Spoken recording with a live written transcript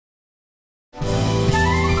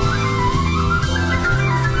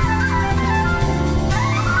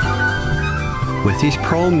With these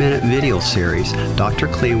Pro Minute video series, Dr.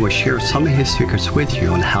 Klee will share some of his secrets with you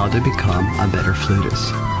on how to become a better flutist.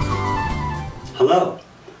 Hello,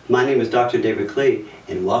 my name is Dr. David Klee,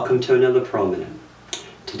 and welcome to another Pro Minute.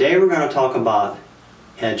 Today we're going to talk about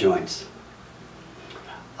head joints.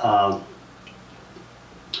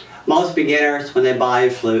 Most beginners, when they buy a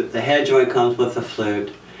flute, the head joint comes with the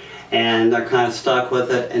flute, and they're kind of stuck with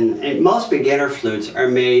it. And most beginner flutes are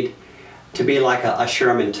made to be like a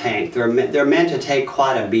Sherman tank. They're meant to take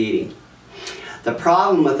quite a beating. The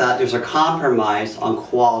problem with that, there's a compromise on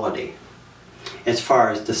quality as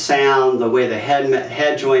far as the sound, the way the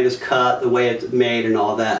head joint is cut, the way it's made, and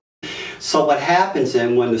all that. So what happens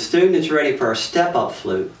then, when the student is ready for a step-up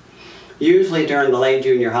flute, usually during the late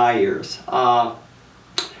junior high years,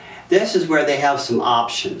 this is where they have some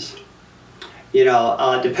options. You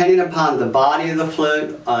know, depending upon the body of the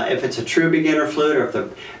flute, if it's a true beginner flute, or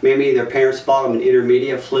if maybe their parents bought them an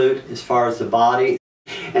intermediate flute as far as the body,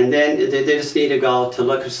 and then they just need to go to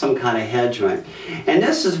look at some kind of head joint. And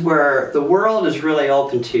this is where the world is really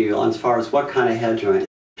open to you as far as what kind of head joint,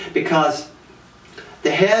 because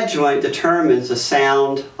the head joint determines the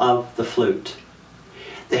sound of the flute.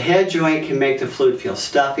 The head joint can make the flute feel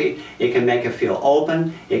stuffy, it can make it feel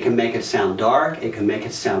open, it can make it sound dark, it can make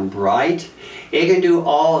it sound bright. It can do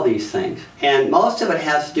all of these things. And most of it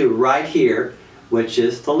has to do right here, which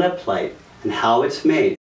is the lip plate and how it's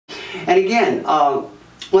made. And again,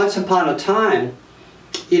 once upon a time,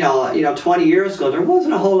 you know, 20 years ago, there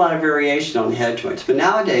wasn't a whole lot of variation on head joints. But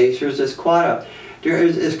nowadays, there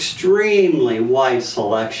is an extremely wide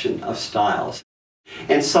selection of styles.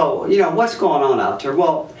 And so, you know, what's going on out there?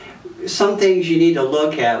 Well, some things you need to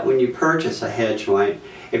look at when you purchase a head joint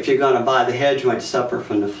if you're going to buy the head joint separate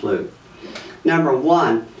from the flute. Number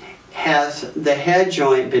one, has the head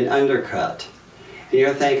joint been undercut? And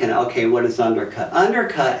you're thinking, okay, what is undercut?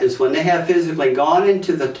 Undercut is when they have physically gone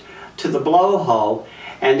into the blowhole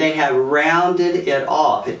and they have rounded it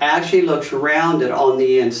off. It actually looks rounded on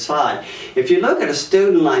the inside. If you look at a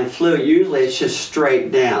student line flute, usually it's just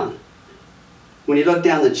straight down. When you look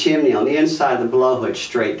down the chimney, on the inside of the blowhole, it's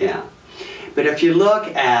straight down. But if you look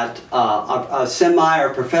at a semi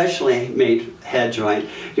or professionally made head joint,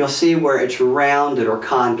 you'll see where it's rounded or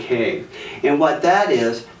concave. And what that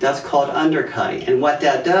is, that's called undercutting. And what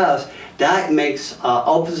that does, that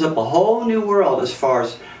opens up a whole new world as far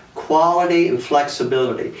as quality and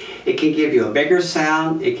flexibility. It can give you a bigger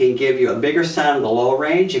sound, it can give you a bigger sound in the low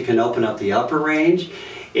range, it can open up the upper range.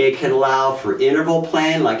 It can allow for interval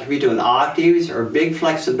playing, like if you're doing octaves, or big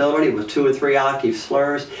flexibility with 2 or 3 octave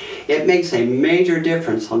slurs. It makes a major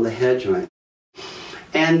difference on the head joint.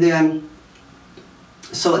 And then,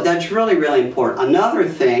 so that's really, really important. Another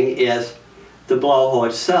thing is the blowhole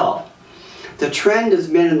itself. The trend has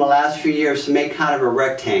been in the last few years to make kind of a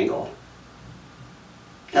rectangle.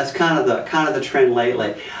 That's kind of the trend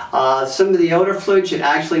lately. Some of the older flutes, you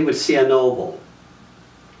actually would see an oval.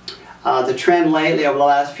 The trend lately over the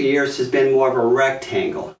last few years has been more of a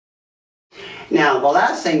rectangle. Now, the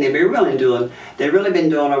last thing they've really been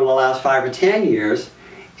doing over the last 5 or 10 years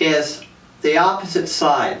is the opposite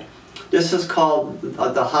side. This is called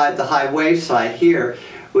the high wave side here.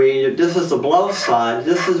 This is the blow side.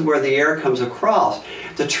 This is where the air comes across.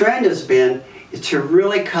 The trend has been to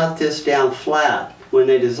really cut this down flat when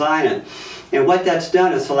they design it. And what that's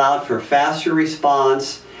done is allowed for faster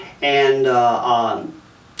response and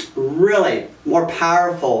really more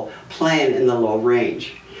powerful playing in the low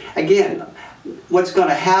range. Again, what's going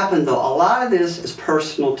to happen though, a lot of this is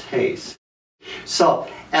personal taste. So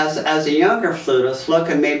as a younger flutist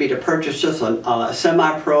looking maybe to purchase just a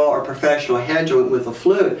semi-pro or professional head joint with a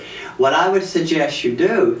flute, what I would suggest you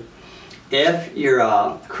do, if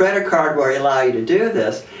your credit card will allow you to do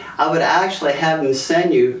this, I would actually have them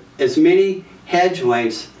send you as many head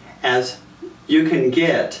joints as you can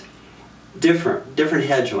get. Different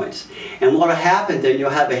head joints. And what will happen then,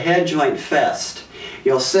 you'll have a head joint fest.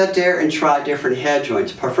 You'll sit there and try different head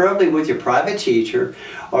joints, preferably with your private teacher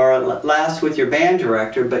or last with your band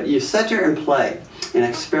director, but you sit there and play and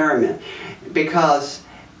experiment, because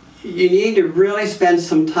you need to really spend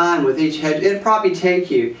some time with each head. It'll probably take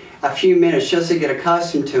you a few minutes just to get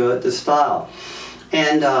accustomed to it, the style.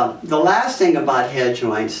 And the last thing about head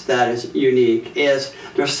joints that is unique is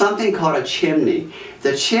there's something called a chimney.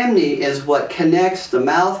 The chimney is what connects the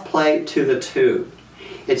mouth plate to the tube.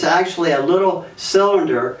 It's actually a little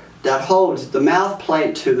cylinder that holds the mouth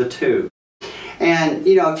plate to the tube. And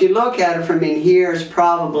you know, if you look at it from in here, it's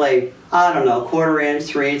probably, I don't know, 1/4 inch,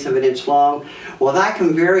 3/8 of an inch long. Well, that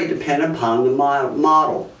can vary depending upon the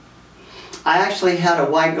model. I actually had a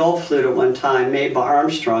white gold flute at one time made by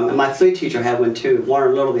Armstrong, and my flute teacher had one too.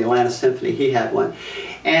 Warren Little, the Atlanta Symphony, he had one.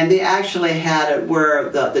 And they actually had it where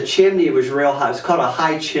the chimney was real high. It's called a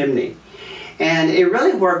high chimney. And it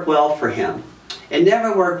really worked well for him. It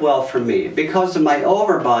never worked well for me. Because of my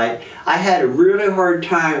overbite, I had a really hard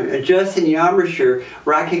time adjusting the embouchure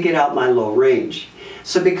where I could get out my low range.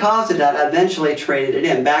 So because of that, I eventually traded it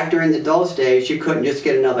in. Back during those days, you couldn't just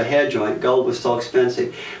get another head joint. Gold was so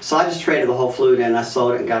expensive. So I just traded the whole flute in. I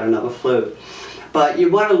sold it and got another flute. But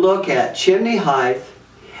you want to look at chimney height.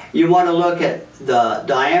 You want to look at the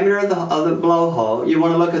diameter of the blowhole. You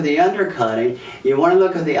want to look at the undercutting. You want to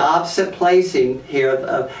look at the opposite placing here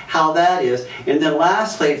of how that is. And then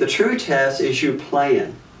lastly, the true test is you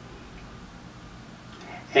playing.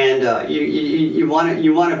 And you want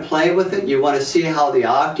to play with it. You want to see how the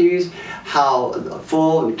octaves, how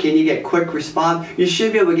full, can you get quick response? You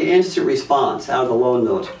should be able to get instant response out of the low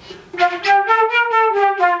notes.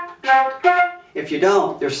 If you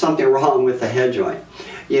don't, there's something wrong with the head joint.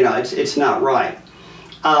 You know, it's not right.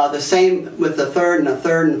 The same with the third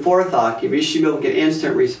and fourth octave. You should be able to get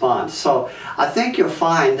instant response. So I think you'll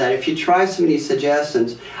find that if you try some of these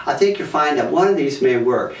suggestions, I think you'll find that one of these may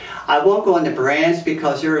work. I won't go into brands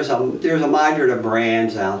because there's a myriad of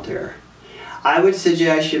brands out there. I would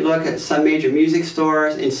suggest you look at some major music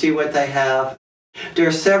stores and see what they have. There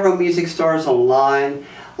are several music stores online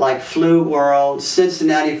like Flute World,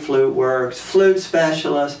 Cincinnati Flute Works, Flute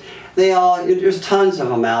Specialists. There's tons of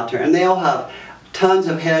them out there, and they all have tons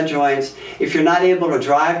of head joints. If you're not able to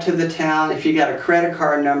drive to the town, if you got a credit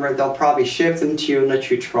card number, they'll probably ship them to you and let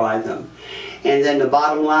you try them. And then the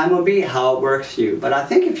bottom line will be how it works for you. But I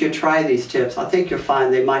think if you try these tips, I think you'll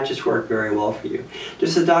find they might just work very well for you.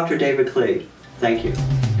 This is Dr. David Klee. Thank you.